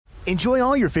Enjoy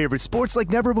all your favorite sports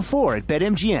like never before at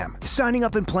BetMGM. Signing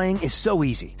up and playing is so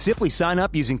easy. Simply sign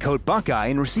up using code Buckeye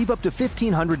and receive up to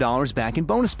 $1,500 back in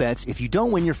bonus bets if you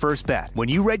don't win your first bet. When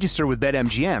you register with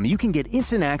BetMGM, you can get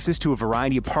instant access to a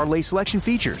variety of parlay selection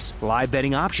features, live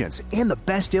betting options, and the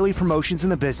best daily promotions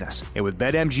in the business. And with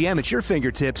BetMGM at your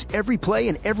fingertips, every play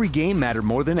and every game matter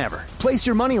more than ever. Place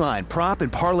your moneyline, prop,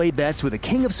 and parlay bets with the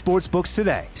king of sportsbooks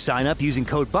today. Sign up using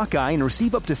code Buckeye and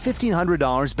receive up to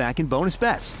 $1,500 back in bonus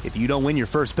bets if you don't win your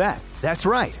first bet. That's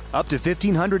right, up to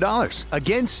 $1,500.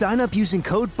 Again, sign up using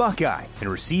code Buckeye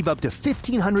and receive up to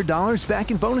 $1,500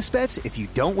 back in bonus bets if you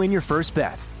don't win your first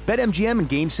bet. BetMGM and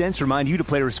GameSense remind you to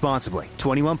play responsibly.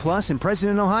 21 plus and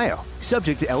present in Ohio.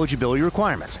 Subject to eligibility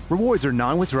requirements. Rewards are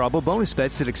non-withdrawable bonus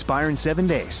bets that expire in 7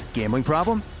 days. Gambling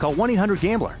problem? Call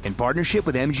 1-800-GAMBLER in partnership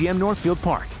with MGM Northfield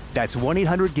Park. That's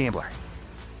 1-800-GAMBLER.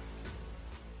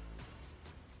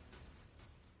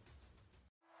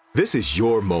 This is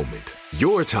your moment,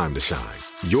 your time to shine,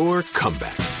 your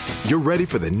comeback. You're ready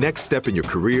for the next step in your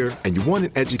career, and you want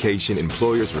an education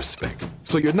employers respect.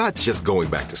 So you're not just going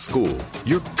back to school,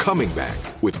 you're coming back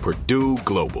with Purdue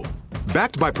Global.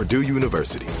 Backed by Purdue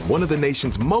University, one of the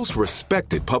nation's most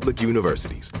respected public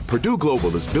universities, Purdue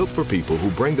Global is built for people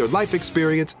who bring their life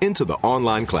experience into the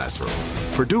online classroom.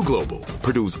 Purdue Global,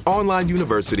 Purdue's online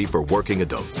university for working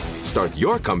adults. Start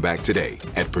your comeback today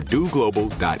at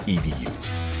purdueglobal.edu.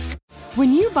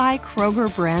 When you buy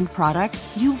Kroger brand products,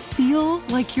 you feel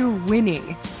like you're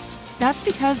winning. That's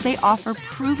because they offer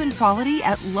proven quality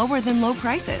at lower than low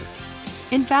prices.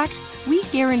 In fact, we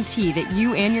guarantee that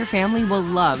you and your family will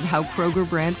love how Kroger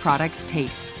brand products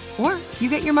taste, or you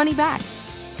get your money back.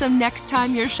 So next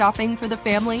time you're shopping for the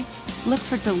family, look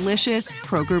for delicious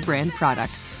Kroger brand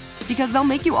products, because they'll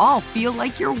make you all feel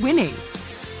like you're winning.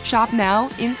 Shop now,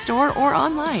 in-store, or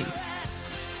online.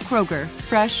 Kroger,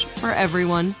 fresh for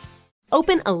everyone.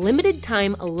 Open a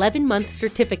limited-time 11-month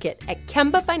certificate at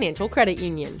Kemba Financial Credit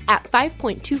Union. At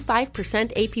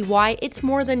 5.25% APY, it's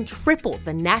more than triple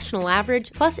the national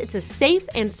average, plus it's a safe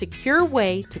and secure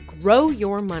way to grow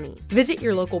your money. Visit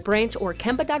your local branch or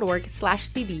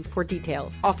kemba.org/cb for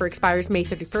details. Offer expires May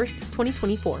 31st,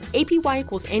 2024. APY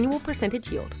equals annual percentage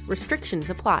yield. Restrictions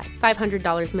apply.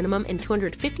 $500 minimum and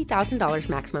 $250,000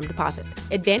 maximum deposit.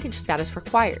 Advantage status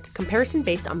required. Comparison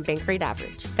based on bank rate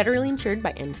average. Federally insured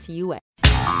by NCUA.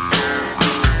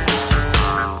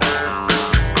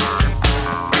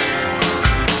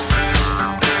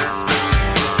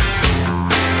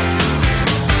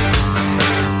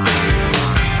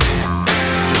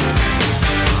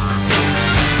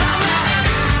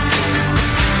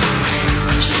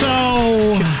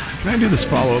 Can I do this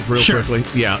follow-up real quickly?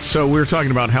 Yeah, so we were talking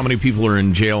about how many people are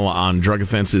in jail on drug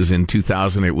offenses. In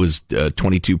 2000, it was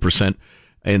 22%.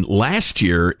 And last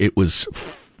year, it was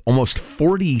almost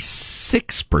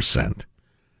 46%.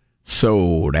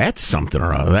 So that's something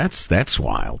or other. That's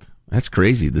wild. That's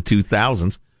crazy. The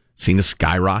 2000s seen a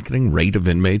skyrocketing rate of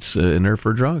inmates in there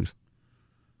for drugs.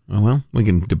 Oh, well, we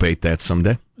can debate that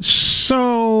someday.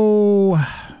 So,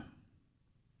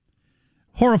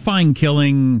 horrifying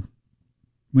killing.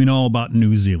 We know about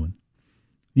New Zealand.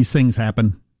 These things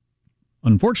happen,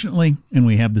 unfortunately, and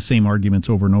we have the same arguments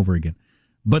over and over again.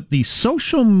 But the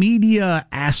social media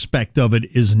aspect of it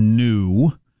is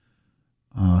new.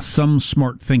 Some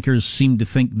smart thinkers seem to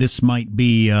think this might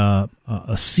be a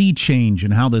sea change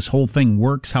in how this whole thing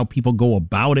works, how people go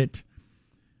about it.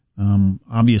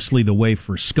 Obviously, the way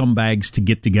for scumbags to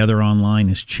get together online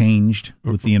has changed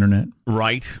with the internet.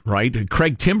 Right.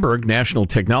 Craig Timberg, national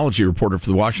technology reporter for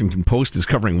the Washington Post, is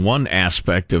covering one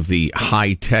aspect of the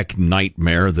high-tech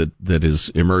nightmare that is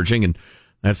emerging, and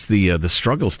that's the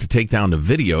struggles to take down the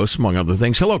videos, among other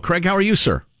things. Hello, Craig. How are you,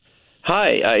 sir?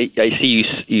 Hi. I see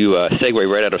you segue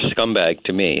right out of scumbag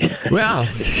to me. Well,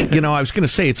 I was going to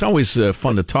say it's always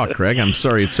fun to talk, Craig. I'm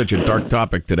sorry it's such a dark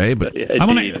topic today, but I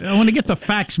want to get the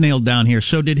facts nailed down here.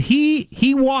 So did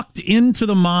he walked into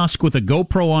the mosque with a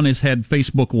GoPro on his head,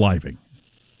 Facebook Living?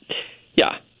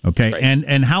 Yeah. Okay. Right.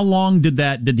 And how long did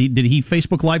he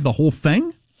Facebook Live the whole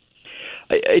thing?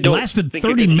 It lasted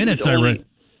 30 minutes. I read.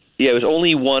 Yeah, it was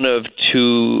only one of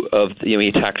two of he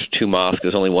attacked two mosques. It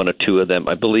was only one of two of them.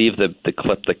 I believe the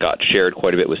clip that got shared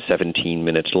quite a bit was 17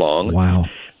 minutes long. Wow.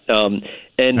 And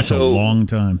that's a long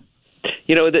time.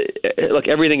 Look,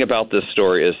 everything about this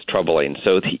story is troubling.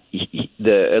 So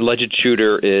the alleged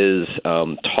shooter is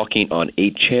talking on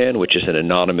 8chan, which is an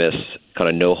anonymous kind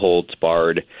of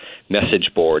no-holds-barred message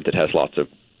board that has lots of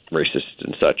racists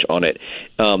and such on it,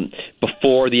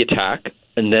 before the attack.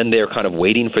 And then they're kind of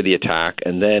waiting for the attack.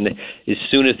 And then as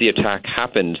soon as the attack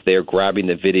happens, they're grabbing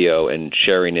the video and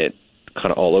sharing it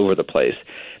kind of all over the place.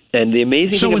 And the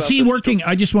amazing so thing was he working?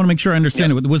 I just want to make sure I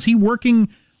understand it. Was he working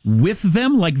with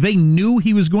them? Like they knew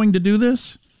he was going to do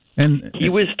this? And he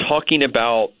was talking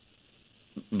about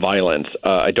violence.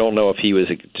 I don't know if he was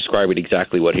describing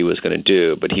exactly what he was going to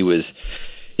do, but he was.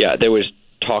 Yeah, there was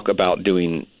talk about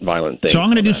doing violent things. So I'm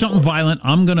going to do something violent.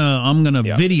 I'm gonna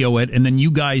video it, and then you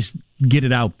guys get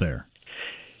it out there.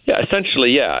 Yeah,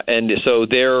 essentially, yeah. And so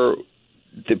the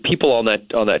people on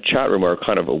that chat room are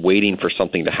kind of waiting for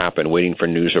something to happen, waiting for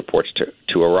news reports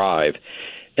to arrive.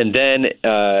 And then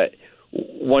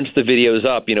once the video is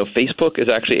up, Facebook is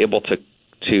actually able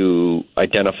to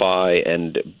identify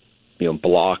and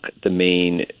block the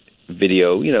main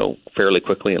video, fairly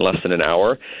quickly in less than an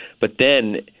hour. But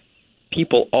then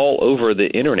people all over the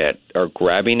internet are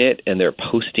grabbing it and they're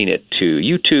posting it to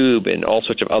YouTube and all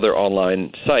sorts of other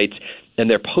online sites. And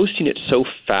they're posting it so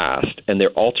fast, and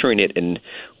they're altering it in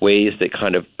ways that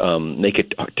kind of make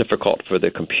it difficult for the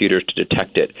computers to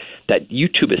detect it, that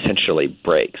YouTube essentially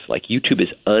breaks. Like YouTube is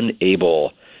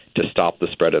unable to stop the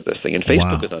spread of this thing, and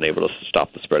Facebook is unable to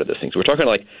stop the spread of this thing. So we're talking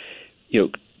like,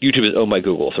 YouTube is owned by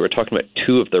Google. So we're talking about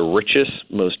two of the richest,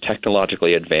 most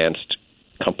technologically advanced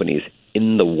companies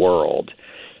in the world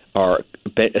are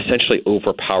essentially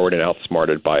overpowered and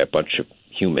outsmarted by a bunch of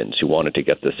humans who wanted to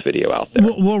get this video out there.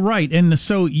 Well, right, and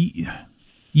so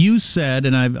you said,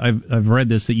 and I've read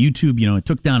this, that YouTube, it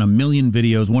took down 1 million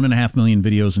videos, 1.5 million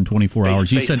videos in 24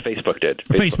 hours. You said Facebook did.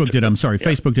 Facebook did. I'm sorry, yeah.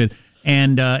 Facebook did,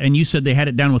 and you said they had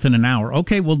it down within an hour.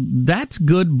 Okay, well that's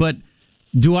good, but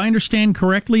do I understand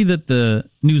correctly that the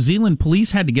New Zealand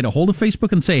police had to get a hold of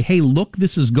Facebook and say, "Hey, look,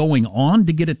 this is going on,"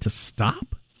 to get it to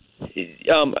stop?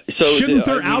 Shouldn't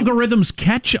their algorithms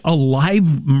catch a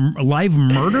live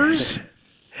murders?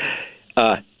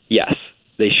 Yes,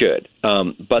 they should,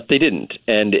 but they didn't.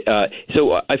 And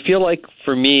so I feel like,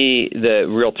 for me, the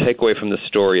real takeaway from the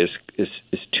story is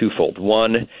twofold.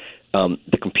 One,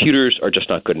 the computers are just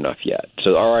not good enough yet.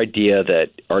 So our idea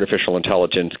that artificial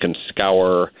intelligence can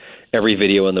scour every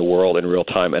video in the world in real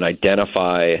time and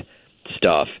identify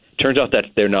stuff, turns out that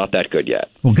they're not that good yet.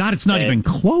 Well, God, it's not even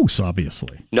close,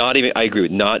 obviously. I agree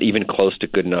with not even close to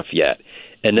good enough yet.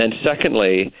 And then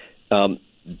secondly,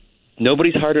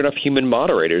 nobody's hired enough human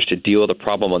moderators to deal with a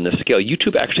problem on this scale.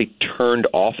 YouTube actually turned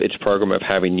off its program of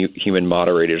having human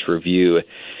moderators review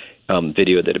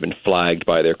video that had been flagged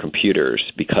by their computers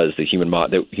because the human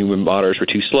moderators were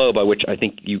too slow, by which I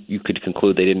think you could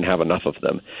conclude they didn't have enough of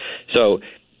them. So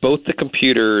both the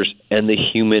computers and the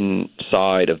human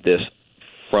side of this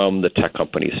from the tech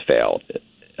companies failed,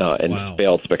 and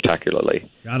failed spectacularly.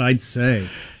 God, I'd say.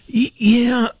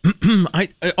 Yeah.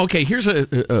 Okay, here's a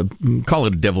call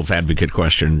it a devil's advocate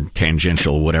question,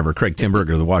 tangential, whatever. Craig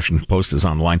Timberger of the Washington Post is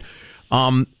online.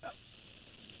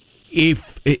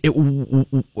 If it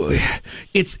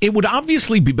would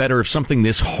obviously be better if something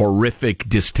this horrific,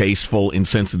 distasteful,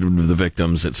 insensitive to the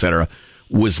victims, etc.,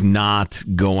 was not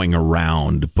going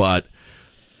around. But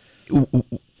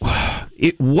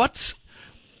what's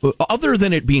other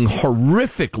than it being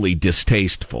horrifically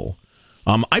distasteful?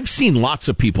 I've seen lots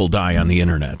of people die on the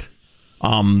internet.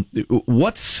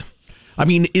 Is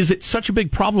it such a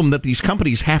big problem that these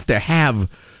companies have to have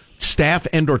staff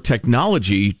and or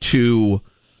technology to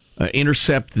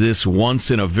intercept this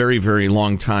once in a very, very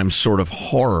long time sort of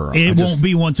horror? It won't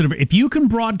be once in a... If you can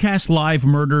broadcast live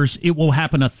murders, it will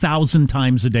happen 1,000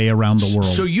 times a day around the world.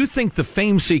 So you think the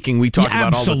fame-seeking we talk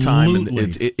about all the time,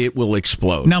 it will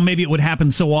explode? Now, maybe it would happen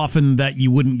so often that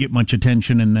you wouldn't get much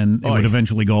attention and then it would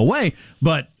eventually go away.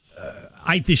 But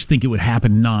I just think it would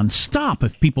happen nonstop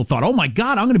if people thought, oh, my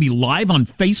God, I'm going to be live on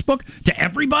Facebook to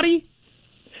everybody?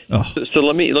 Oh. So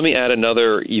let me add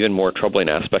another even more troubling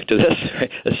aspect to this.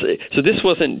 So this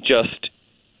wasn't just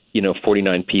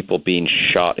 49 people being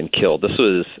shot and killed. This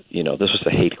was a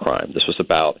hate crime. This was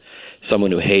about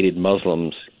someone who hated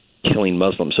Muslims killing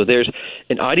Muslims. So there's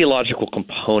an ideological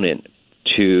component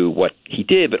to what he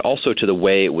did, but also to the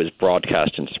way it was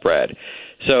broadcast and spread.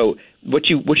 So what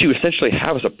you essentially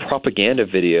have is a propaganda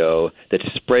video that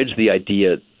spreads the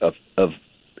idea of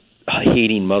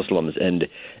hating Muslims and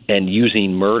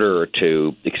using murder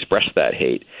to express that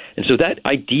hate. And so that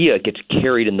idea gets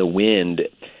carried in the wind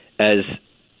as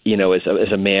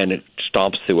a man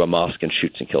stomps through a mosque and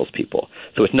shoots and kills people.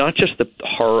 So it's not just the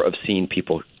horror of seeing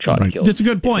people shot and killed. That's a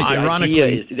good point.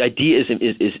 Ironically, the idea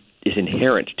is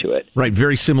inherent to it. Right,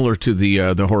 very similar to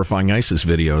the horrifying ISIS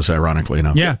videos, ironically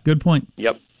enough. Yeah, good point.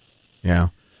 Yep. Yeah.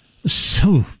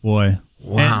 So, boy.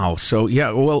 Wow. So,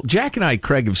 yeah, well, Jack and I,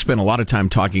 Craig, have spent a lot of time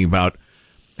talking about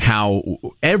how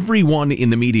everyone in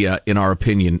the media, in our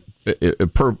opinion,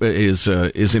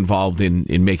 is involved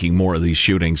in making more of these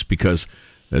shootings because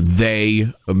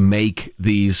they make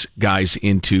these guys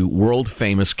into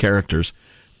world-famous characters.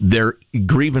 Their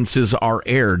grievances are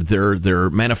aired.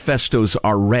 Their manifestos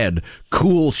are read.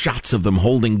 Cool shots of them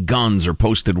holding guns are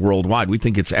posted worldwide. We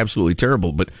think it's absolutely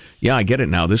terrible. But, yeah, I get it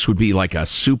now. This would be like a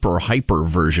super hyper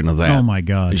version of that. Oh, my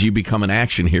God. As you become an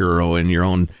action hero in your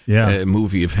own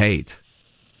movie of hate.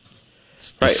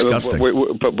 It's disgusting.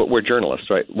 But we're journalists,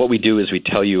 right? What we do is we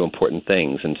tell you important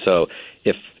things. And so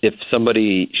if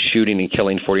somebody shooting and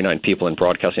killing 49 people and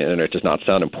broadcasting on the internet does not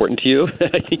sound important to you,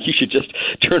 I think you should just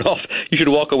turn off. You should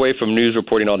walk away from news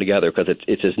reporting altogether, because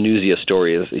it's as newsy a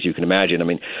story as you can imagine. I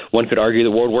mean, one could argue that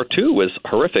World War II was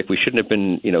horrific. We shouldn't have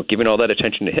been, giving all that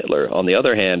attention to Hitler. On the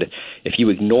other hand, if you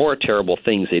ignore terrible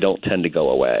things, they don't tend to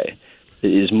go away. It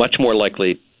is much more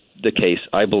likely the case,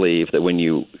 I believe, that when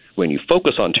you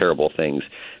focus on terrible things,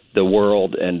 the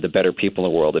world and the better people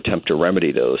in the world attempt to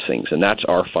remedy those things, and that's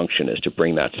our function, is to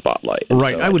bring that spotlight. And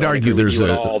right. So I would argue there's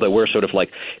that we're sort of like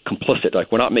complicit.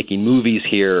 Like, we're not making movies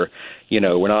here.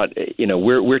 We're not.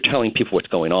 We're telling people what's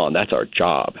going on. That's our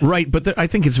job. Right. But I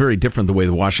think it's very different the way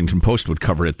the Washington Post would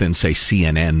cover it than, say,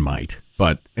 CNN might.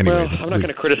 But anyway, I'm not going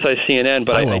to criticize CNN,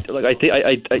 but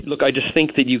I just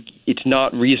think that it's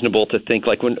not reasonable to think,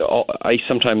 like, when I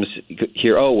sometimes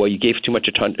hear, you gave too much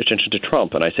attention to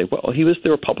Trump, and I say, well, he was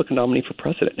the Republican nominee for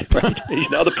president, right?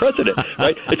 He's now the president,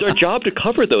 right? It's our job to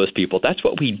cover those people. That's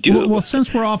what we do. Well,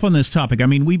 since we're off on this topic, I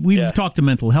mean, we've talked to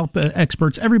mental health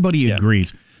experts. Everybody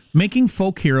agrees. Making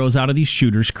folk heroes out of these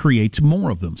shooters creates more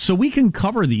of them. So we can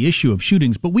cover the issue of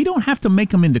shootings, but we don't have to make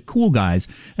them into cool guys.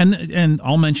 And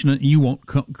I'll mention it, you won't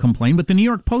complain, but the New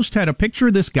York Post had a picture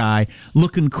of this guy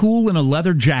looking cool in a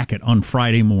leather jacket on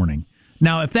Friday morning.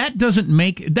 Now, if that doesn't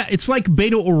make that, it's like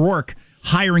Beto O'Rourke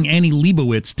hiring Annie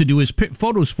Leibovitz to do his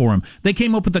photos for him. They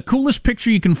came up with the coolest picture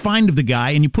you can find of the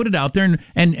guy, and you put it out there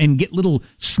and get little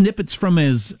snippets from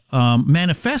his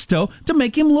manifesto to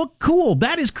make him look cool.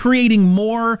 That is creating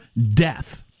more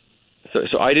death.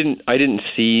 So I didn't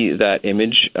see that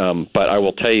image, but I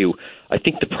will tell you, I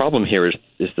think the problem here is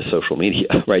the social media,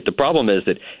 right? The problem is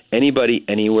that anybody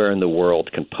anywhere in the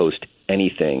world can post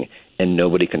anything, and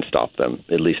nobody can stop them,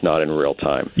 at least not in real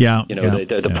time.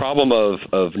 The problem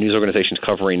of news organizations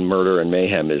covering murder and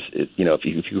mayhem is,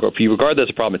 if you regard that as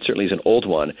a problem, it certainly is an old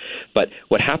one. But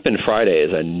what happened Friday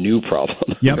is a new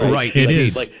problem. Yeah, right. It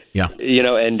is.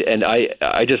 And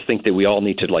I just think that we all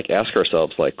need to ask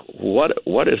ourselves,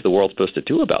 what is the world supposed to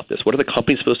do about this? What are the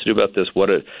companies supposed to do about this? What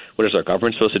is our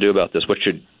government supposed to do about this? What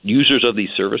should users of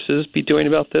these services be doing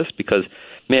about this? Because,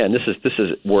 man, this is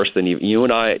worse than you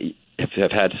and I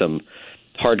have had some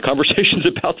hard conversations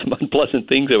about some unpleasant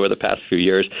things over the past few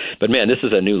years. But, man, this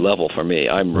is a new level for me.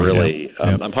 I'm really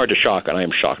I'm hard to shock, and I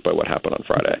am shocked by what happened on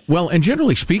Friday. Well, and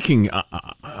generally speaking,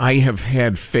 I have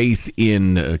had faith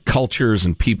in cultures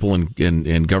and people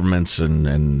and governments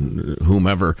and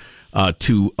whomever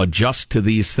to adjust to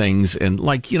these things. And,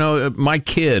 my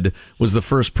kid was the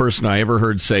first person I ever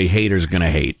heard say haters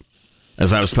gonna hate,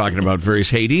 as I was talking about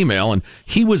various hate email, and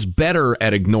he was better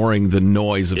at ignoring the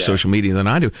noise of social media than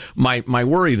I do. My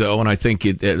worry, though, and I think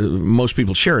most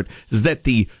people share it, is that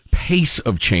the pace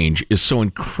of change is so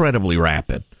incredibly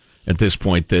rapid at this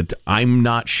point that I'm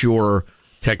not sure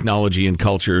technology and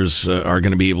cultures are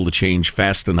going to be able to change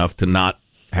fast enough to not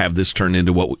have this turn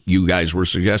into what you guys were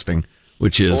suggesting,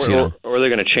 which is, or they're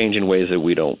going to change in ways that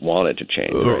we don't want it to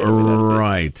change.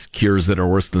 Right. Cures that are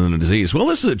worse than the disease. Well,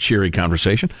 this is a cheery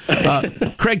conversation.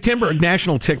 Craig Timberg,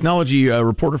 national technology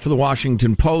reporter for the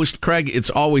Washington Post. Craig, it's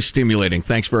always stimulating.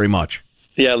 Thanks very much.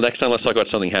 Yeah, next time let's talk about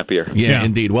something happier. Yeah.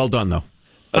 Indeed. Well done, though.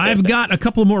 Okay, I've got a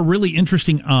couple more really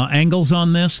interesting angles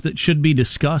on this that should be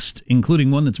discussed, including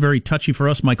one that's very touchy for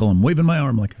us. Michael, I'm waving my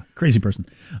arm like a crazy person.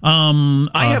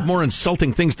 I have more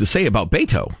insulting things to say about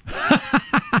Beto.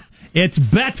 It's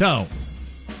Beto.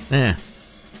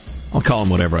 I'll call him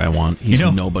whatever I want. He's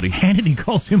nobody. Hannity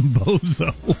calls him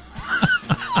Bozo.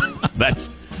 That's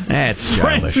childish.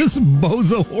 Francis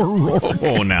Bozo O'Rourke.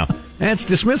 Oh, now. That's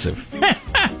dismissive.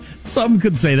 Some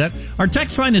could say that. Our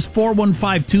text line is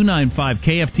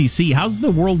 415-295-KFTC. How's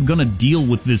the world going to deal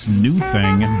with this new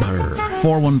thing?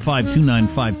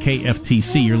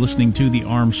 415-295-KFTC. You're listening to the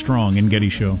Armstrong and Getty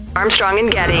Show. Armstrong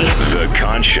and Getty. The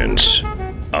conscience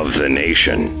of the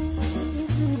nation.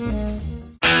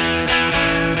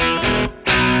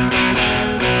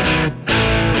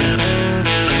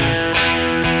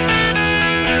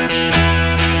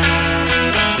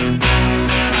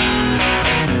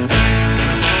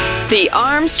 The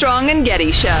Armstrong and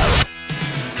Getty Show.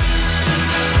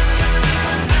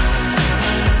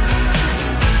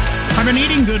 I've been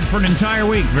eating good for an entire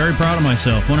week. Very proud of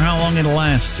myself. Wonder how long it'll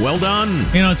last. Well done.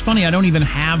 It's funny. I don't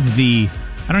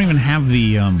I don't even have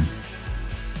the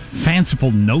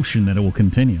fanciful notion that it will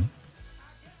continue.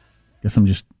 Guess I'm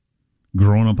just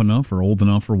grown up enough or old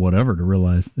enough or whatever to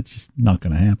realize that's just not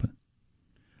going to happen.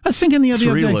 I was thinking the other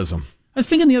day. Realism. I was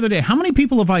thinking the other day, how many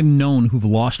people have I known who've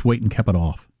lost weight and kept it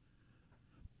off?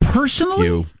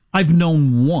 Personally, I've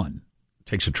known one. It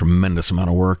takes a tremendous amount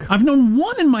of work. I've known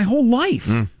one in my whole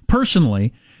life,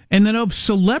 personally. And then of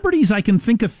celebrities, I can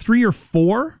think of 3 or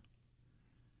 4.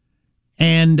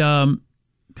 And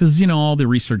because, all the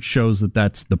research shows that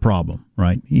that's the problem,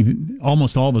 right?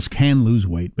 Almost all of us can lose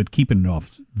weight, but keeping it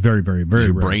off very, very, very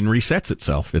Your rare. brain resets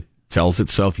itself. It tells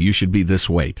itself you should be this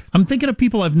weight. I'm thinking of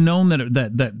people I've known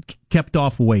that kept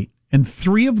off weight. And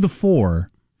 3 of the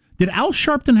 4, did Al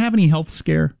Sharpton have any health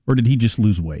scare, or did he just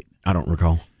lose weight? I don't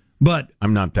recall. But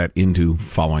I'm not that into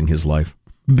following his life.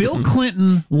 Bill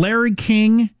Clinton, Larry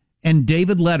King, and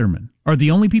David Letterman are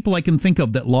the only people I can think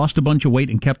of that lost a bunch of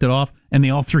weight and kept it off, and they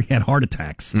all 3 had heart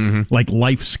attacks, like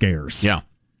life scares. Yeah.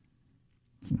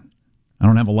 I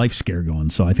don't have a life scare going,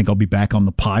 so I think I'll be back on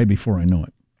the pie before I know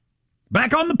it.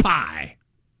 Back on the pie!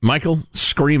 Michael,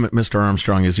 scream at Mr.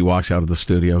 Armstrong as he walks out of the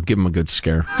studio. Give him a good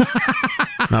scare.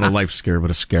 Not a life scare, but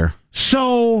a scare.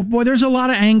 So, boy, there's a lot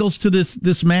of angles to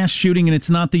this mass shooting, and it's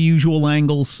not the usual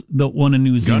angles that one in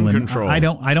New Zealand. Gun control. I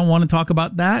don't want to talk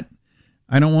about that.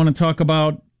 I don't want to talk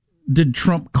about, did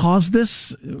Trump cause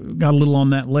this? Got a little on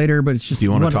that later, but it's just... Do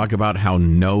you want to talk about how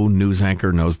no news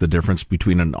anchor knows the difference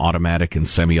between an automatic and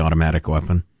semi-automatic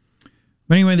weapon?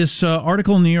 But anyway, this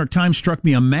article in the New York Times struck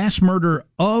me: a mass murder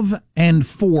of and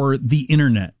for the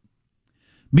internet.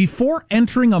 Before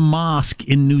entering a mosque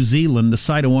in New Zealand, the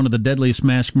site of one of the deadliest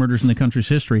mass murders in the country's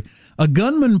history, a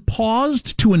gunman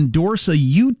paused to endorse a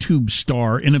YouTube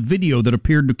star in a video that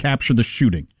appeared to capture the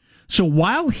shooting. So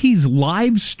while he's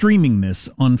live streaming this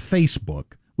on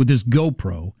Facebook with his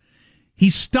GoPro, he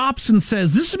stops and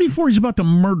says, this is before he's about to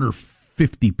murder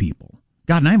 50 people.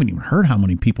 God, and I haven't even heard how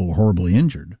many people were horribly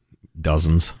injured.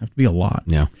 Dozens. Have to be a lot.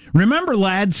 Yeah. Remember,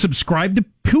 lads, subscribe to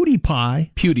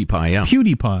PewDiePie. PewDiePie, yeah.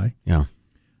 PewDiePie. Yeah.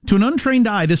 To an untrained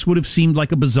eye, this would have seemed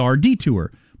like a bizarre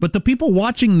detour, but the people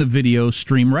watching the video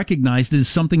stream recognized it as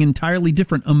something entirely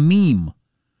different, a meme.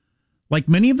 Like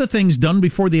many of the things done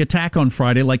before the attack on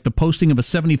Friday, like the posting of a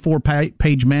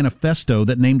 74-page manifesto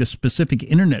that named a specific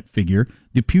internet figure,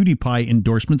 the PewDiePie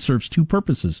endorsement serves 2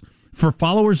 purposes. For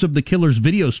followers of the killer's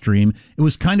video stream, it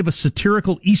was kind of a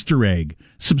satirical Easter egg.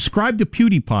 Subscribe to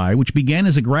PewDiePie, which began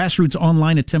as a grassroots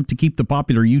online attempt to keep the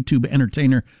popular YouTube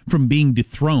entertainer from being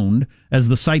dethroned as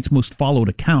the site's most followed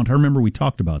account. I remember we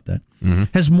talked about that.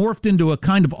 Has morphed into a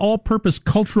kind of all-purpose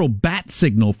cultural bat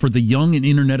signal for the young and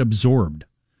internet absorbed.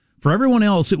 For everyone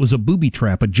else, it was a booby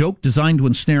trap, a joke designed to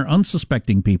ensnare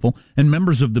unsuspecting people and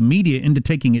members of the media into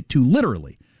taking it too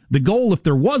literally. The goal, if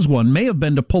there was one, may have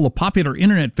been to pull a popular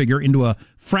internet figure into a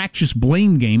fractious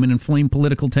blame game and inflame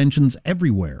political tensions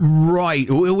everywhere. Right,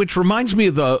 which reminds me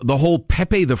of the whole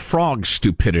Pepe the Frog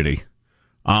stupidity.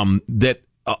 That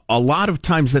a lot of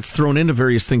times that's thrown into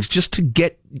various things just to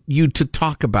get you to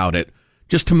talk about it,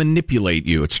 just to manipulate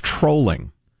you. It's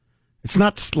trolling. It's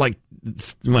not like,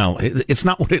 it's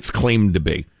not what it's claimed to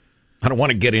be. I don't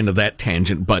want to get into that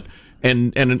tangent, but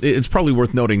and it's probably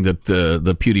worth noting that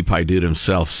the PewDiePie dude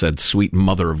himself said, "Sweet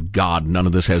mother of God, none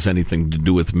of this has anything to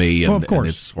do with me," and, of course. And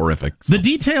it's horrific. So. The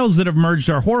details that have emerged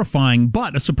are horrifying,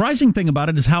 but a surprising thing about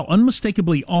it is how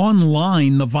unmistakably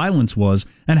online the violence was,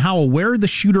 and how aware the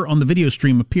shooter on the video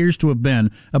stream appears to have been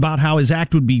about how his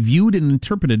act would be viewed and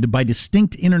interpreted by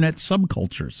distinct internet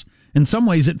subcultures. In some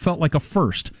ways, it felt like a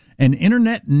first, an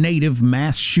internet-native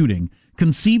mass shooting,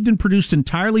 conceived and produced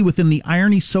entirely within the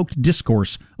irony-soaked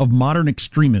discourse of modern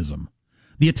extremism.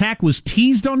 The attack was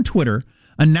teased on Twitter,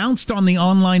 announced on the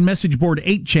online message board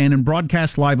 8chan, and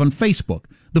broadcast live on Facebook.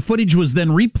 The footage was then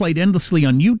replayed endlessly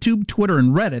on YouTube, Twitter,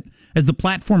 and Reddit as the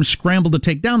platform scrambled to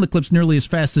take down the clips nearly as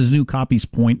fast as new copies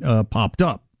popped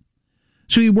up.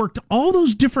 So he worked all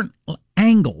those different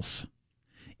angles.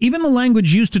 Even the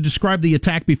language used to describe the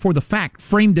attack before the fact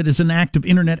framed it as an act of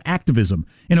internet activism.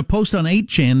 In a post on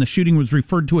 8chan, the shooting was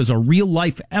referred to as a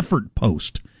real-life effort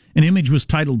post. An image was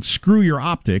titled, "Screw Your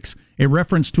Optics," a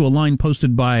reference to a line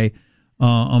posted by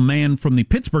a man from the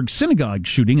Pittsburgh synagogue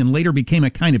shooting and later became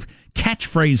a kind of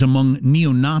catchphrase among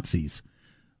neo-Nazis.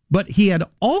 But he had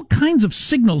all kinds of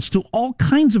signals to all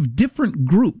kinds of different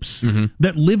groups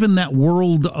that live in that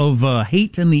world of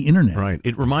hate and the internet. Right.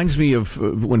 It reminds me of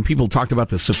when people talked about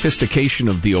the sophistication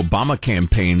of the Obama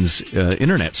campaign's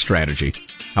internet strategy,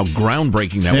 how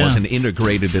groundbreaking that was and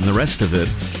integrated in the rest of it.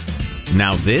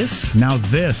 Now this,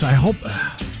 I hope,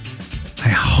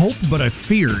 but I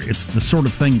fear it's the sort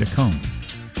of thing to come.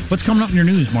 What's coming up in your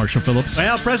news, Marshall Phillips?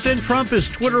 Well, President Trump is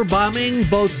Twitter bombing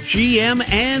both GM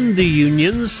and the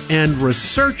unions, and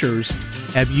researchers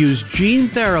have used gene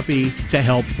therapy to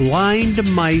help blind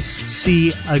mice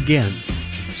see again.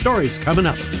 Stories coming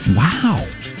up. Wow.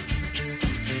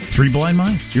 3 blind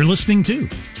mice. You're listening to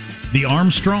the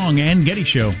Armstrong and Getty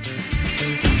Show.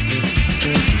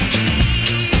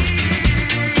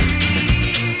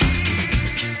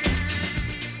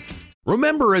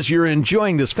 Remember, as you're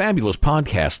enjoying this fabulous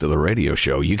podcast of the radio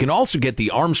show, you can also get the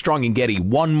Armstrong and Getty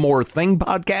One More Thing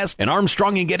podcast and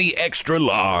Armstrong and Getty Extra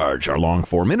Large, our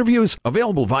long-form interviews,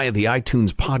 available via the iTunes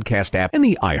podcast app and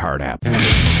the iHeart app.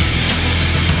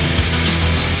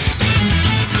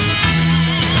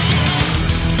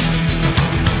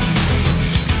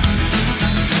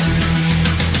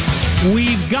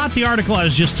 We've got the article I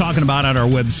was just talking about at our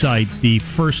website, the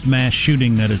first mass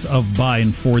shooting that is of, by,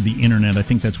 and for the internet. I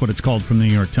think that's what it's called from the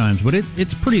New York Times. But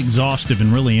it's pretty exhaustive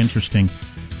and really interesting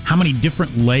how many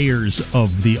different layers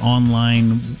of the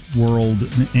online world,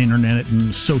 internet,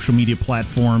 and social media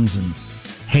platforms and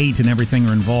hate and everything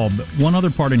are involved. But one other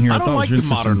part in here I don't thought like was the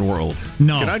modern world.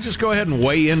 No. Can I just go ahead and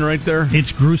weigh in right there?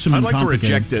 It's gruesome and I'd like to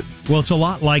complicated. reject it. Well, it's a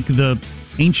lot like the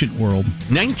ancient world.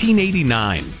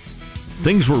 1989.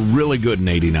 Things were really good in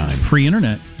 89.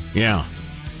 Pre-internet. Yeah.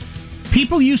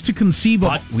 People used to conceive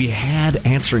of... But we had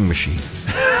answering machines.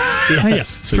 Yes.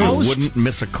 So you wouldn't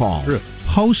miss a call.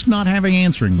 Post not having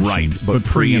answering machines. Right, but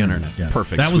pre-internet. Yeah.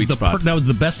 Perfect, That was sweet the spot. that was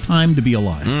the best time to be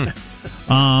alive.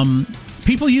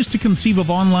 People used to conceive of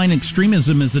online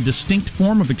extremism as a distinct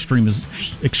form of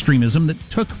extremism that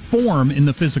took form in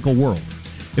the physical world.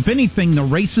 If anything, the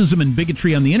racism and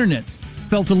bigotry on the internet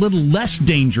felt a little less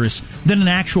dangerous than an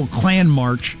actual Klan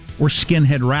march or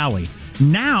skinhead rally.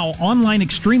 Now, online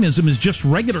extremism is just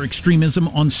regular extremism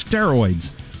on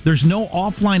steroids. There's no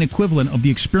offline equivalent of the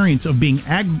experience of being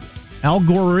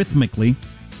algorithmically,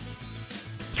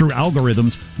 through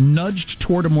algorithms, nudged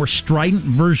toward a more strident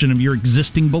version of your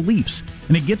existing beliefs.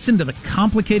 And it gets into the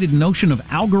complicated notion of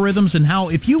algorithms and how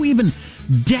if you even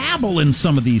dabble in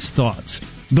some of these thoughts,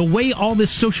 the way all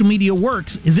this social media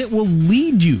works is it will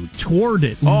lead you toward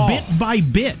it bit by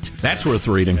bit. That's worth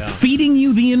reading. Feeding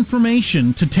you the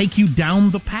information to take you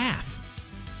down the path.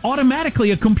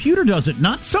 Automatically, a computer does it,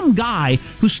 not some guy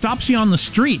who stops you on the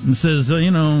street and says,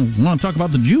 want to talk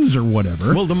about the Jews or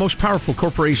whatever. Well, the most powerful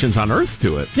corporations on earth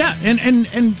do it. Yeah, and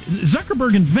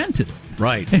Zuckerberg invented it.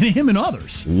 Right. And him and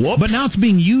others. Whoops. But now it's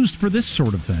being used for this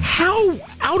sort of thing. How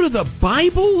out of the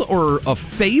Bible or a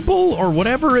fable or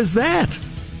whatever is that?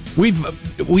 We've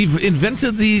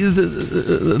invented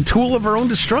the tool of our own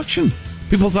destruction.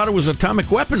 People thought it was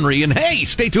atomic weaponry, and hey,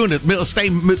 stay tuned.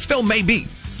 It still may be.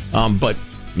 But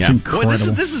yeah, boy,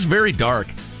 this is very dark.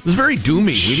 This is very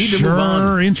doomy. We need to move on.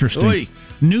 Sure, interesting. Oy.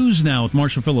 News now with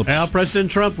Marshall Phillips. Well,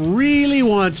 President Trump really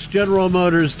wants General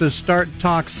Motors to start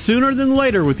talks sooner than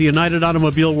later with the United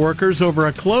Automobile Workers over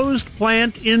a closed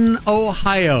plant in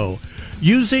Ohio.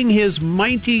 Using his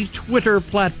mighty Twitter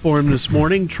platform this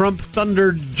morning, Trump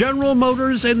thundered General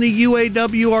Motors and the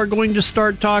UAW are going to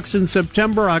start talks in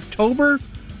September, October.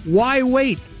 Why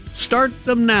wait? Start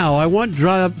them now. I want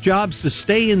jobs to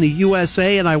stay in the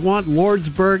USA, and I want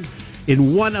Lordsburg,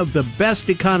 in one of the best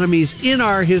economies in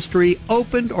our history,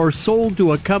 opened or sold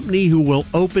to a company who will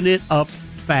open it up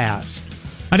fast.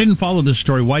 I didn't follow this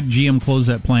story. Why did GM close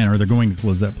that plant, or they're going to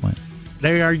close that plant?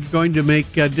 They are going to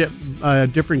make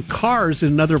different cars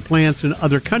in other plants in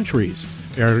other countries.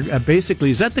 They're, basically,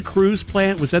 is that the Cruise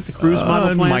plant? Was that the Cruise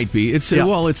model plant? It might be. It's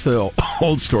it's the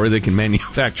old story. They can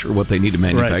manufacture what they need to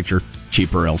manufacture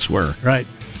cheaper elsewhere. Right.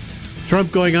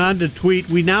 Trump going on to tweet,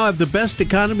 "We now have the best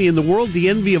economy in the world, the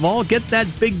envy of all. Get that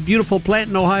big, beautiful plant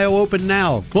in Ohio open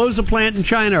now. Close a plant in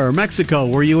China or Mexico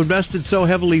where you invested so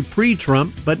heavily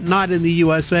pre-Trump, but not in the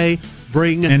USA.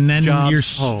 Bring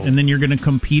jobs home." And then you're going to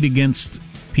compete against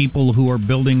people who are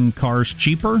building cars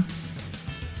cheaper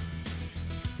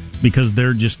because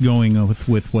they're just going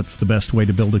with what's the best way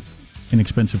to build an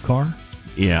inexpensive car.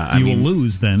 Yeah, you will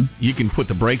lose then. You can put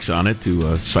the brakes on it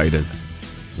to cite an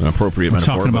appropriate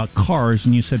metaphor. We're talking about cars,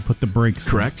 and you said put the brakes.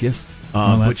 Correct. On. Yes,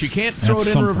 but you can't throw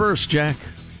it in reverse, Jack.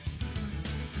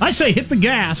 I say hit the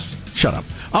gas. Shut up.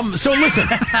 So listen.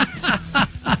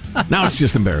 Now it's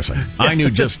just embarrassing. I knew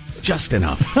just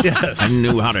enough. Yes. I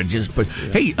knew how to just put.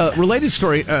 Hey, related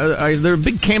story. There's a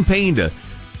big campaign to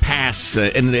pass,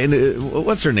 and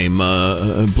what's her name?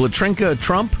 Blatrinka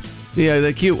Trump? Yeah,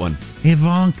 the cute one.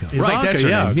 Ivanka. Right, that's her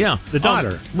name. Yeah. The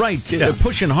daughter. Right. Yeah.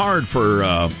 Pushing hard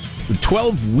for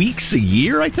 12 weeks a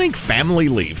year, I think, family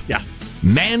leave. Yeah.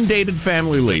 Mandated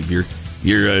family leave.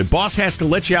 Your boss has to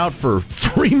let you out for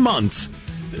 3 months.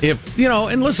 If,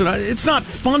 and listen, it's not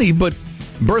funny, but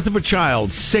birth of a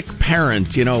child, sick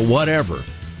parent, whatever.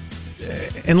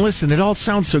 And listen, it all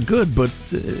sounds so good, but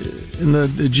and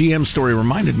the GM story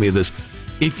reminded me of this.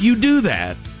 If you do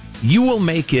that, you will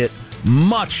make it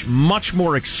much, much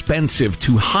more expensive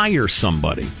to hire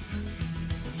somebody.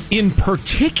 In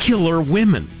particular,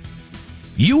 women.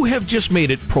 You have just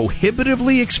made it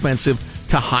prohibitively expensive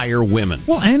to hire women.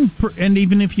 Well, and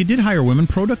even if you did hire women,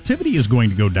 productivity is going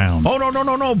to go down. Oh,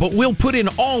 no. But we'll put in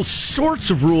all sorts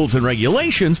of rules and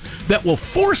regulations that will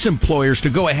force employers to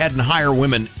go ahead and hire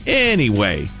women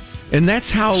anyway. And that's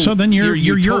how your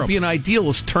utopian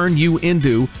ideals turn you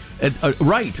into,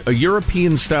 a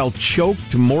European-style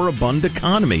choked, moribund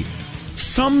economy.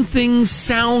 Some things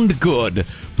sound good,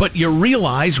 but you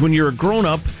realize when you're a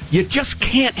grown-up, you just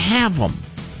can't have them.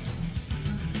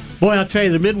 Boy, I'll tell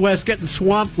you, the Midwest getting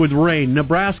swamped with rain.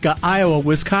 Nebraska, Iowa,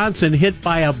 Wisconsin hit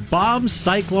by a bomb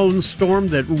cyclone storm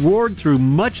that roared through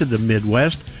much of the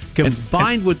Midwest,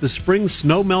 combined with the spring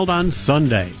snow melt on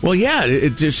Sunday. Well, yeah,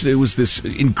 it was this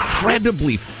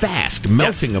incredibly fast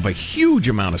melting of a huge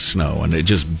amount of snow, and it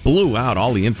just blew out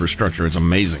all the infrastructure. It's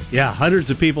amazing. Yeah, hundreds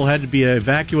of people had to be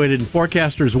evacuated, and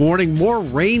forecasters warning more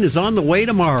rain is on the way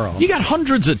tomorrow. You got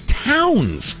hundreds of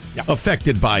towns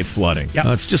affected by flooding. Yep.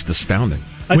 It's just astounding.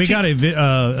 We got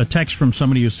a text from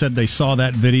somebody who said they saw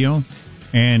that video,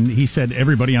 and he said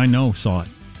everybody I know saw it.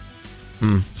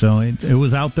 So it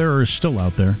was out there or is still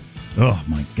out there. Oh,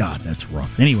 my God, that's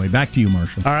rough. Anyway, back to you,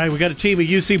 Marshall. All right, we got a team of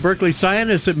UC Berkeley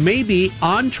scientists that may be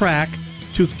on track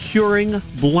to curing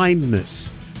blindness.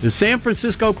 The San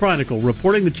Francisco Chronicle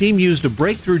reporting the team used a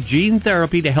breakthrough gene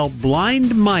therapy to help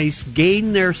blind mice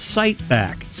gain their sight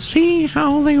back. See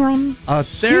how they run.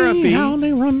 See how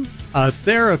they run. A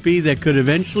therapy that could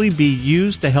eventually be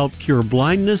used to help cure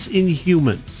blindness in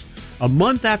humans. A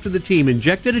month after the team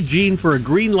injected a gene for a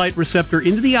green light receptor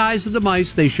into the eyes of the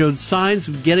mice, they showed signs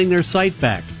of getting their sight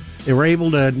back. They were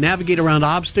able to navigate around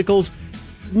obstacles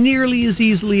nearly as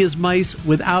easily as mice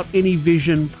without any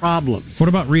vision problems. What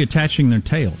about reattaching their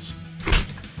tails?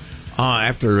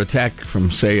 After attack from,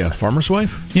 say, a farmer's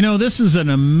wife? This is an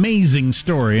amazing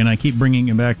story, and I keep bringing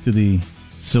it back to the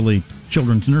silly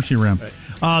children's nursery rhyme.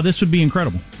 Right. This would be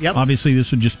incredible. Yep. Obviously,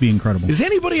 this would just be incredible. Is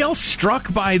anybody else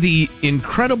struck by the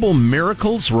incredible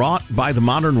miracles wrought by the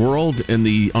modern world and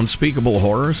the unspeakable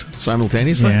horrors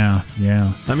simultaneously? Yeah.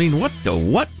 I mean, what the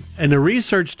what? And the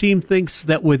research team thinks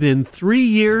that within 3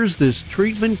 years, this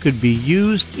treatment could be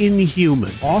used in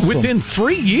humans. Awesome. Within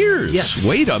 3 years? Yes.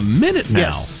 Wait a minute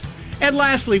now. Yes. And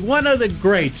lastly, one of the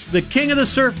greats, the king of the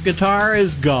surf guitar,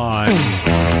 is gone.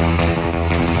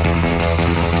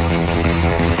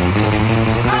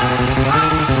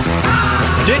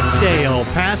 Dick Dale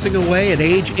passing away at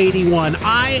age 81.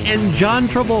 I and John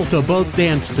Travolta both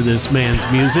danced to this man's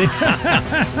music.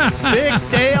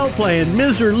 Dick Dale playing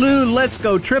Miserlou, Let's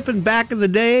Go Trippin' back in the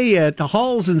day at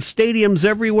halls and stadiums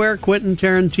everywhere. Quentin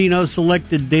Tarantino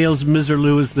selected Dale's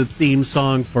Miserlou as the theme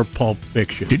song for Pulp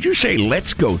Fiction. Did you say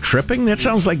let's go tripping? That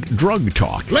sounds like drug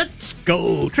talk. Let's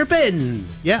go trippin'.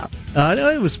 Yeah.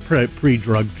 It was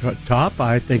pre-drug top.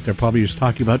 I think they're probably just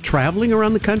talking about traveling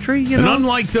around the country. And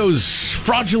unlike those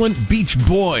fraudulent Beach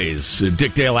Boys,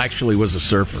 Dick Dale actually was a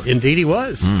surfer. Indeed he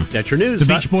was. That's your news.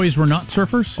 The Beach Boys were not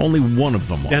surfers? Only one of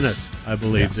them was. Dennis, I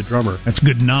believe, the drummer. That's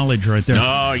good knowledge right there.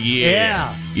 Oh,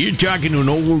 yeah. You're talking to an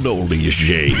old oldie,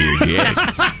 Jay, here, Jack.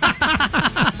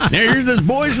 Now, here's those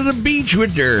boys on the beach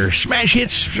with their smash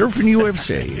hits surfing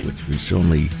USA, which was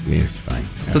only, it's fine.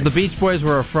 So the Beach Boys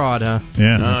were a fraud, huh?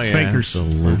 Yeah, fakers.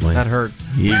 Absolutely. That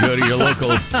hurts. You go to your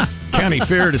local county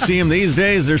fair to see them these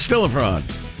days, they're still a fraud.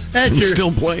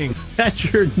 Still playing.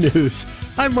 That's your news.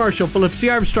 I'm Marshall Phillips, the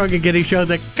Armstrong and Getty Show,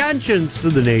 the conscience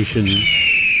of the nation.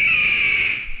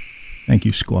 Thank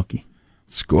you, Squawky.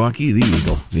 Squawky the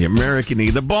eagle, the American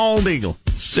eagle, the bald eagle,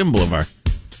 symbol of our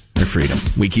freedom.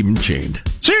 We keep them chained.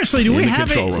 Seriously, do we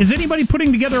have is anybody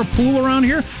putting together a pool around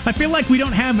here? I feel like we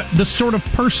don't have the sort of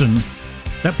person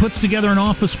that puts together an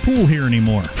office pool here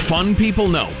anymore. Fun people?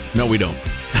 No, we don't.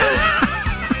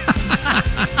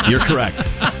 You're correct.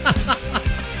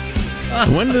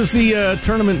 When does the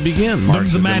tournament begin?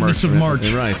 The madness of March.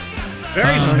 Right.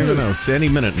 Very soon. I don't know. It's any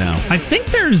minute now. I think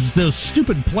there's those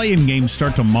stupid play-in games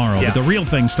start tomorrow, but the real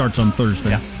thing starts on Thursday.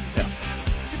 Yeah.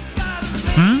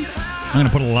 I'm going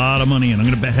to put a lot of money in. I'm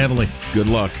going to bet heavily. Good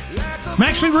luck. I'm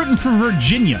actually rooting for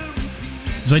Virginia.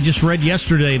 As I just read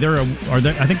yesterday,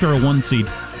 I think they're a 1 seed.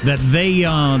 That they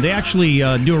actually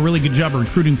do a really good job of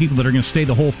recruiting people that are going to stay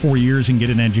the whole 4 years and get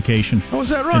an education. Oh, is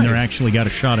that right? And they're actually got a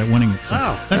shot at winning it. So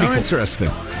that'd be cool.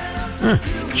 Interesting.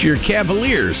 It's your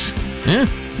Cavaliers. Huh?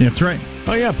 That's right.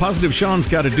 Oh, yeah, Positive Sean's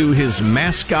got to do his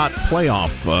mascot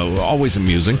playoff. Always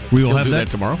amusing. We'll do that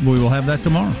tomorrow. We will have that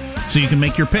tomorrow. So you can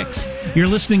make your picks. You're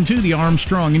listening to the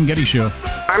Armstrong and Getty Show.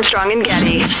 Armstrong and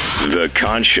Getty. The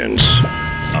conscience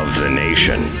of the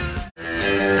nation.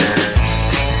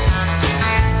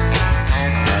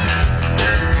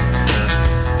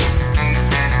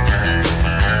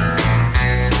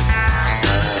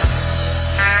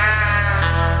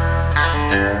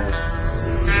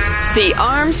 The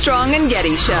Armstrong and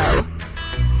Getty Show.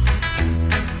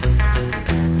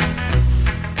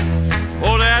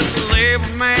 Oh, that label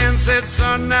man said,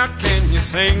 son, now can you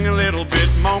sing a little bit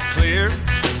more clear?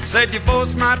 Said you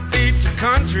both might be too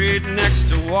country next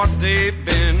to what they've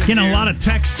been. You know, a lot of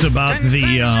texts about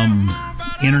the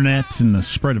internet and the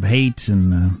spread of hate,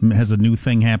 and has a new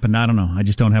thing happened. I don't know. I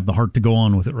just don't have the heart to go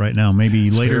on with it right now. Maybe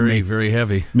it's later. Very, very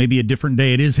heavy. Maybe a different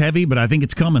day. It is heavy, but I think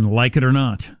it's coming, like it or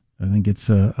not. I think it's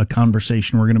a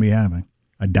conversation we're going to be having.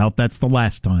 I doubt that's the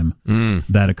last time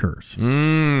that occurs.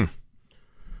 My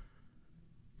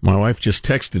wife just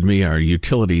texted me. Our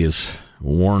utility has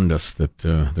warned us that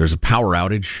there's a power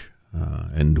outage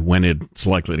and when it's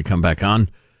likely to come back on.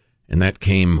 And that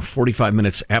came 45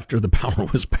 minutes after the power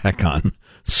was back on.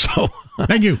 So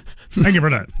Thank you. Thank you for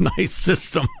that. Nice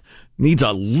system. Needs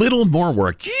a little more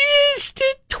work. Just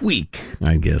a tweak,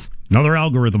 I guess. Another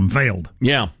algorithm failed.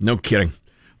 Yeah, no kidding.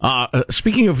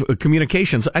 Speaking of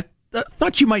communications, I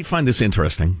thought you might find this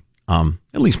interesting, at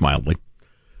least mildly.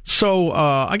 So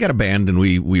I got a band, and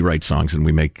we write songs, and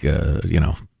we make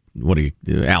albums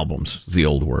is the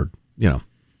old word. You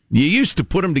used to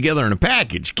put them together in a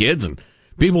package, kids, and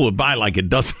people would buy like a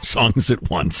dozen songs at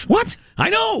once. What? I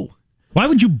know. Why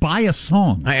would you buy a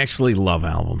song? I actually love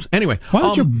albums. Anyway, why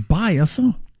would you buy a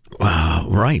song?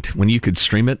 Right, when you could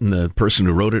stream it, and the person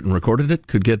who wrote it and recorded it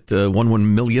could get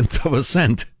 1/1,000,000th of a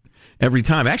cent every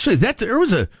time. Actually, there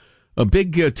was a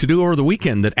big to-do over the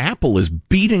weekend that Apple is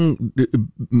beating,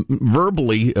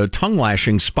 verbally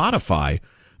tongue-lashing Spotify,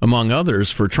 among others,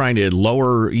 for trying to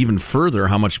lower even further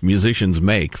how much musicians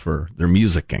make for their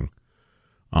musicking.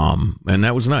 And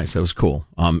that was nice. That was cool.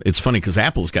 It's funny because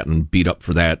Apple's gotten beat up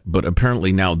for that, but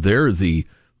apparently now they're the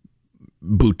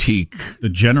boutique, the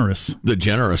generous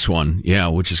one, yeah,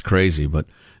 which is crazy.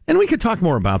 And we could talk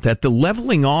more about that. The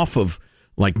leveling off of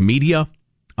like media,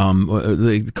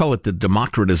 they call it the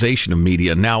democratization of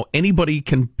media. Now anybody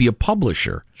can be a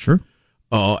publisher, sure,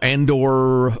 and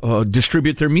or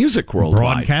distribute their music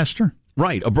worldwide. Broadcaster,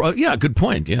 right? Yeah, good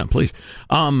point. Yeah, please.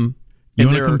 You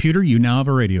own a computer, you now have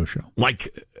a radio show.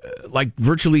 Like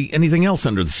virtually anything else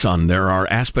under the sun, there are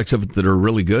aspects of it that are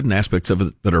really good and aspects of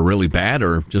it that are really bad,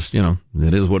 or just, it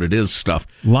is what it is stuff.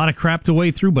 A lot of crap to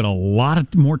wade through, but a lot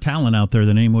of more talent out there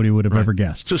than anybody would have ever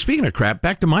guessed. So speaking of crap,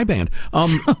 back to my band. No,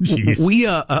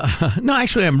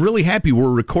 actually, I'm really happy.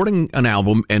 We're recording an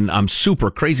album, and I'm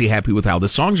super crazy happy with how the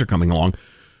songs are coming along.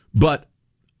 But,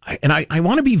 I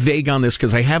want to be vague on this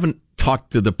because I haven't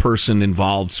talked to the person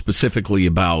involved specifically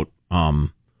about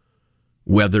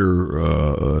whether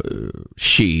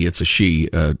it's a she,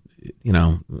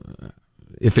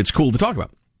 if it's cool to talk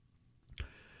about.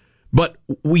 But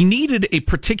we needed a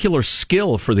particular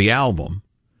skill for the album,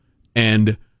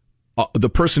 and the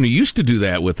person who used to do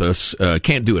that with us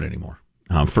can't do it anymore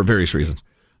for various reasons.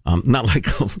 Not like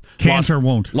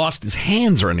lost his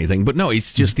hands or anything, but no,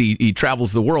 he's just he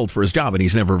travels the world for his job and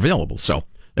he's never available, so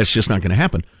that's just not going to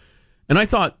happen. And I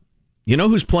thought,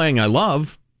 who's playing I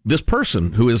Love? This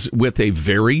person who is with a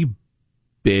very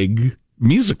big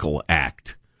musical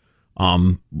act,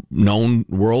 known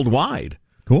worldwide.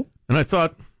 Cool. And I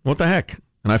thought, what the heck?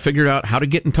 And I figured out how to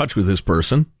get in touch with this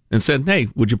person and said, hey,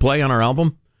 would you play on our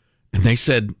album? And they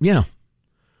said, yeah.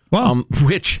 Wow.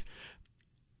 Which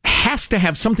has to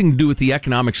have something to do with the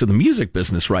economics of the music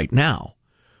business right now.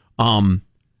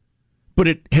 But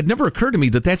it had never occurred to me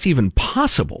that that's even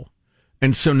possible.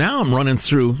 And so now I'm running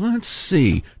through, let's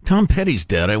see, Tom Petty's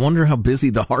dead. I wonder how busy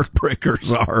the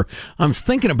Heartbreakers are. I'm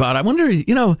thinking about, I wonder,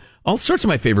 all sorts of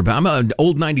my favorite bands. I'm an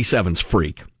old 97s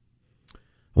freak.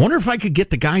 I wonder if I could get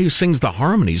the guy who sings the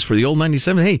harmonies for the old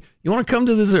 97. Hey, you want to come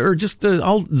to this, or just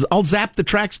I'll zap the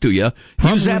tracks to you.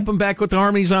 Probably. You zap them back with the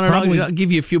harmonies on it. I'll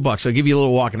give you a few bucks. I'll give you a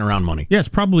little walking around money. Yeah, it's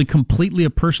probably completely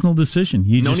a personal decision.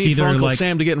 No need for Uncle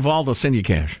Sam to get involved. I'll send you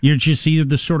cash. You're just either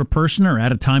this sort of person or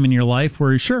at a time in your life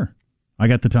where, sure, I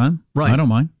got the time. Right. I don't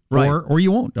mind. Right. Or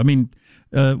you won't. I mean,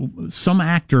 some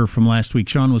actor from last week,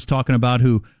 Sean was talking about,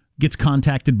 who gets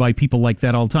contacted by people like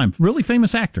that all the time. Really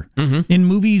famous actor. Mm-hmm. In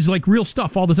movies, like real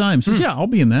stuff all the time. Says, yeah, I'll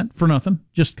be in that for nothing,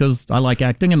 just because I like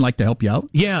acting and like to help you out.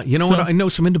 Yeah, what? I know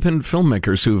some independent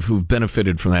filmmakers who've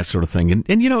benefited from that sort of thing. And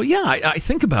I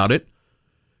think about it.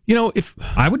 if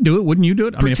I would do it, wouldn't you do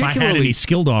it? I mean, if I had any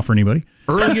skill to offer anybody.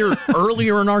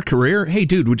 Earlier in our career, hey,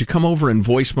 dude, would you come over and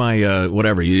voice my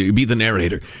whatever? You be the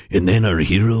narrator. And then our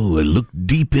hero looked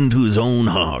deep into his own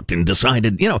heart and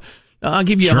decided, I'll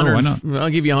give you I'll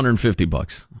give you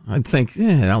 $150. I'd think,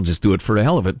 I'll just do it for the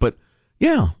hell of it. But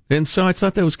yeah, and so I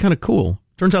thought that was kind of cool.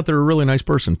 Turns out they're a really nice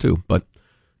person too. But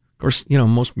of course,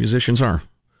 most musicians are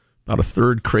about a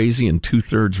third crazy and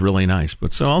 2/3 really nice.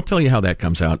 But so I'll tell you how that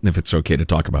comes out and if it's okay to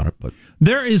talk about it. But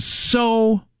there is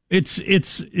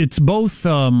it's both.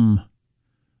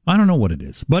 I don't know what it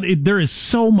is, but there is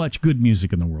so much good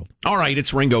music in the world. All right,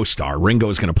 it's Ringo Starr.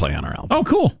 Ringo's going to play on our album. Oh,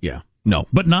 cool. Yeah. No.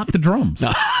 But not the drums.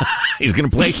 No. He's going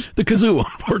to play the kazoo,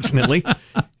 unfortunately.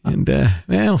 And,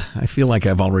 I feel like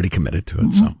I've already committed to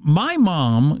it. So my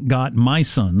mom got my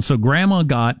son, so Grandma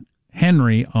got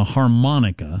Henry a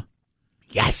harmonica.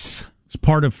 Yes. It's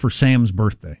part of for Sam's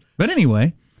birthday. But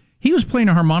anyway, he was playing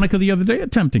a harmonica the other day,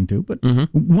 attempting to. But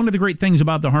one of the great things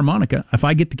about the harmonica, if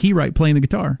I get the key right playing the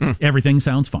guitar, everything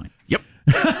sounds fine. Yep.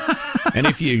 And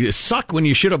if you suck when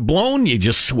you should have blown, you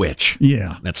just switch.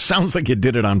 Yeah. That sounds like you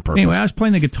did it on purpose. Anyway, I was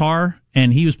playing the guitar,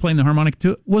 and he was playing the harmonica,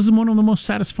 too. It was one of the most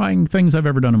satisfying things I've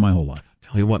ever done in my whole life.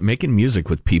 Tell you what, making music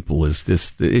with people is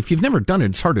this, if you've never done it,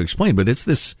 it's hard to explain, but it's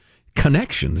this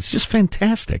connection. It's just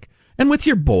fantastic. And with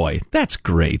your boy, that's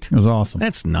great. It was awesome.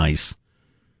 That's nice.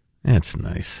 That's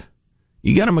nice.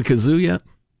 You got him a kazoo yet?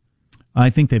 I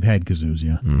think they've had kazoos,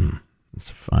 yeah. That's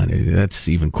fine. That's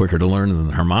even quicker to learn than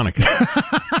the harmonica.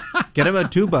 Get him a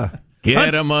tuba.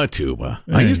 Get him a tuba.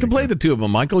 I used to play the tuba,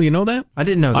 Michael. You know that? I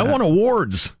didn't know that. I won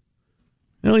awards.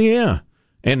 Hell yeah.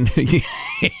 And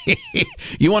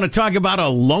you want to talk about a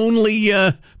lonely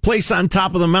place on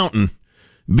top of the mountain?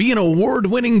 Be an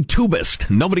award-winning tubist.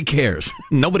 Nobody cares.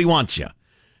 Nobody wants you.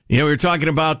 We were talking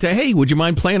about, hey, would you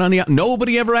mind playing on the...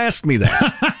 Nobody ever asked me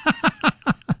that.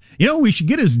 We should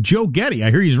get his Joe Getty.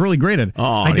 I hear he's really great at it. Oh,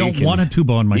 I don't want a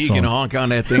tuba on my song. He can honk on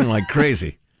that thing like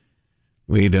crazy.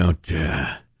 We don't,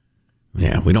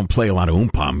 we don't play a lot of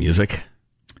oompa music.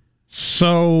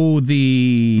 So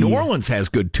New Orleans has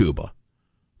good tuba.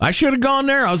 I should have gone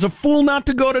there. I was a fool not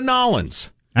to go to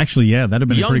Nolans. Actually, yeah, that'd have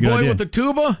been a pretty good idea. Young boy with the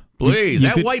tuba? Please,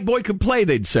 that white boy could play,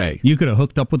 they'd say. You could have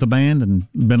hooked up with a band and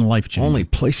been a life changer. Only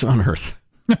place on earth.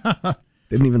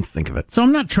 Didn't even think of it. So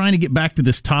I'm not trying to get back to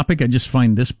this topic. I just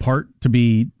find this part to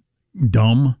be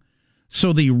dumb.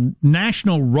 So the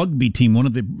national rugby team, one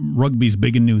of the rugby's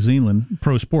big in New Zealand,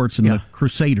 pro sports, and the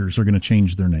Crusaders are going to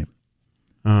change their name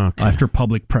after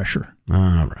public pressure.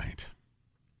 All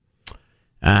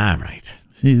right.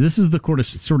 See, this is the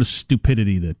sort of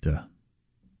stupidity that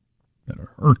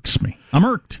irks me. I'm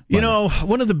irked.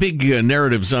 One of the big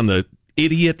narratives on the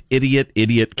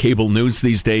idiot cable news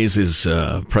these days is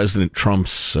President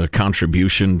Trump's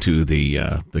contribution to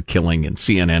the killing, and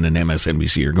CNN and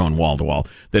MSNBC are going wall to wall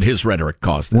that his rhetoric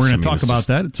caused this. We're going to talk about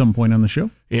that at some point on the show.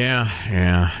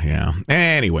 Yeah.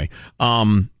 Anyway,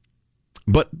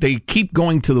 but they keep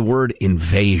going to the word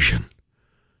invasion.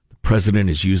 The president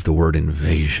has used the word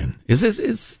invasion.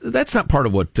 Is that's not part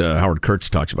of what Howard Kurtz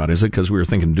talks about, is it? Because we were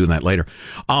thinking of doing that later.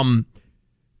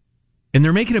 And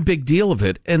they're making a big deal of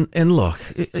it. And look,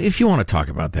 if you want to talk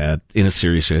about that in a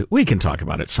serious way, we can talk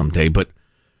about it someday. But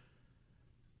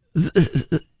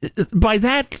by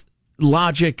that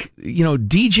logic,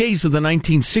 DJs of the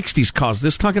 1960s caused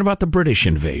this, talking about the British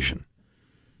invasion.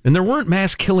 And there weren't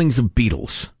mass killings of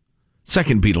Beatles.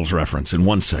 Second Beatles reference in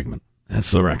one segment.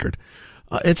 That's the record.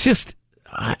 It's just,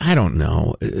 I don't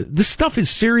know. This stuff is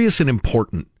serious and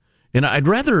important. And I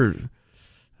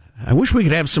wish we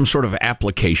could have some sort of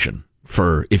application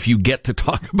for if you get to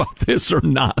talk about this or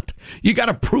not. You got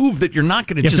to prove that you're not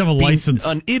going to just be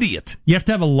an idiot. You have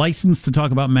to have a license to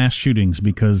talk about mass shootings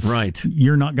because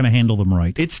you're not going to handle them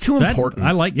right. It's too important.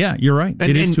 You're right.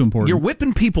 It is too important. You're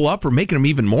whipping people up or making them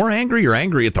even more angry. You're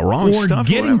angry at the wrong stuff. Or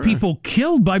getting people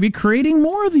killed by creating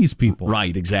more of these people.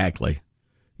 Right, exactly.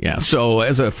 Yeah, so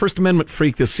as a First Amendment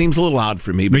freak, this seems a little odd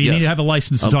for me. But you need to have a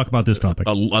license to talk about this topic.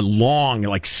 A long,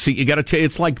 you got to tell.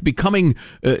 It's like becoming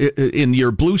in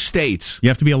your blue states. You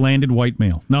have to be a landed white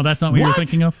male. No, that's not what you're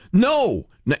thinking of? No,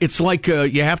 it's like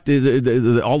you have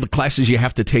to all the classes you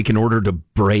have to take in order to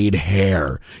braid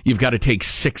hair. You've got to take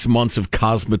 6 months of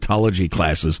cosmetology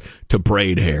classes to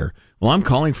braid hair. Well, I'm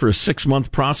calling for a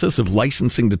 6-month process of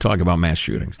licensing to talk about mass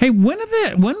shootings. Hey, will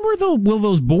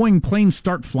those Boeing planes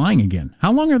start flying again?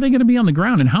 How long are they going to be on the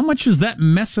ground, and how much is that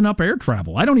messing up air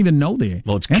travel? I don't even know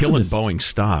Well, it's killing Boeing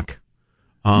stock.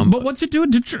 But what's it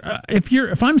doing to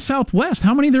if I'm Southwest?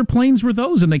 How many of their planes were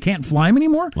those, and they can't fly them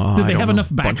anymore? Do they have enough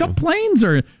backup planes,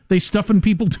 or are they stuffing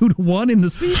people 2-to-1 in the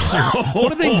seats?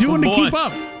 What are they doing to keep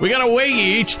up? We got to weigh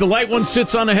each. The light one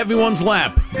sits on the heavy one's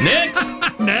lap. Next.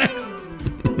 Next.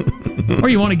 Or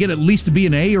you want to get at least to be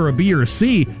an A or a B or a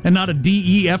C, and not a D,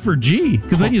 E, F, or G,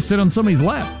 because then you sit on somebody's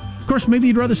lap. Of course, maybe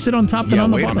you'd rather sit on top than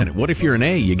on the bottom. Wait a minute. What if you're an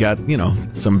A? You got,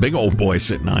 some big old boy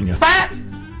sitting on you.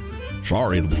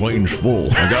 Sorry, the plane's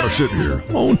full. I got to sit here.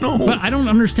 Oh, no. But I don't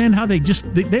understand how they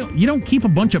you don't keep a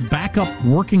bunch of backup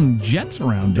working jets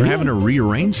around. They're having to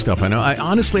rearrange stuff. I know.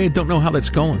 Honestly, I don't know how that's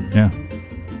going. Yeah.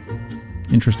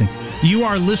 Interesting. You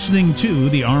are listening to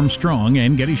the Armstrong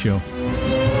and Getty Show.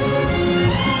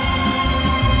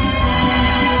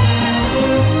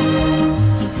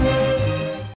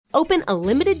 Open a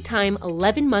limited-time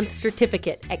 11-month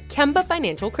certificate at Kemba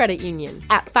Financial Credit Union.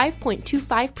 At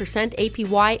 5.25%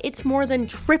 APY, it's more than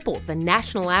triple the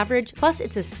national average, plus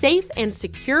it's a safe and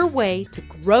secure way to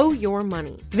grow your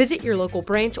money. Visit your local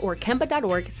branch or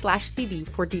kemba.org/CD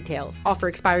for details. Offer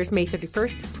expires May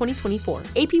 31st, 2024.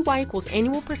 APY equals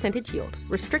annual percentage yield.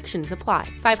 Restrictions apply.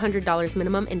 $500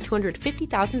 minimum and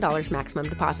 $250,000 maximum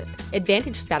deposit.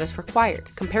 Advantage status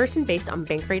required. Comparison based on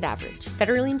bank rate average.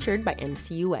 Federally insured by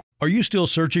NCUA. Are you still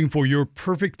searching for your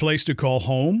perfect place to call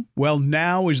home? Well,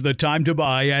 now is the time to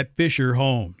buy at Fisher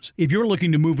Homes. If you're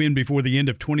looking to move in before the end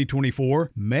of 2024,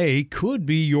 May could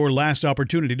be your last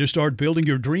opportunity to start building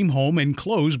your dream home and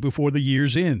close before the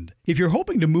year's end. If you're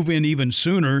hoping to move in even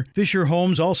sooner, Fisher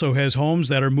Homes also has homes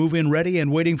that are move-in ready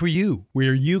and waiting for you,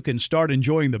 where you can start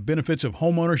enjoying the benefits of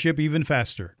homeownership even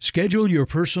faster. Schedule your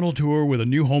personal tour with a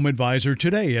new home advisor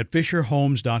today at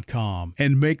FisherHomes.com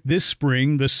and make this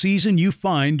spring the season you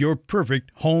find your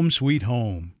perfect home sweet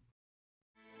home.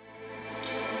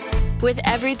 With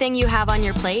everything you have on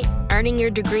your plate, earning your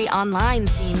degree online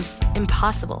seems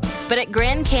impossible. But at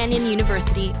Grand Canyon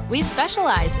University, we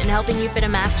specialize in helping you fit a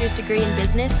master's degree in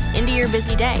business into your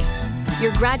busy day.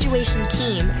 Your graduation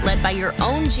team, led by your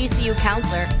own GCU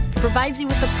counselor, provides you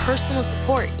with the personal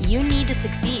support you need to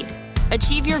succeed.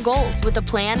 Achieve your goals with a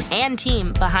plan and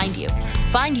team behind you.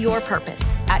 Find your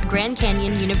purpose at Grand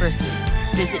Canyon University.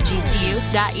 Visit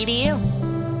gcu.edu.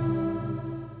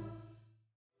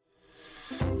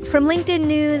 From LinkedIn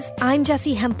News, I'm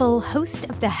Jessie Hempel, host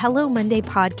of the Hello Monday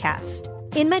podcast.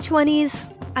 In my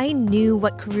 20s, I knew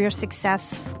what career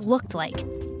success looked like.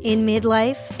 In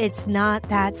midlife, it's not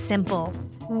that simple.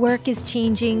 Work is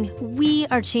changing, we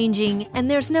are changing, and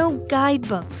there's no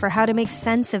guidebook for how to make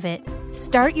sense of it.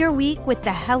 Start your week with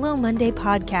the Hello Monday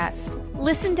podcast.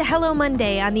 Listen to Hello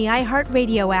Monday on the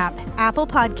iHeartRadio app, Apple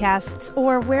Podcasts,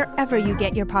 or wherever you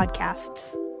get your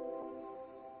podcasts.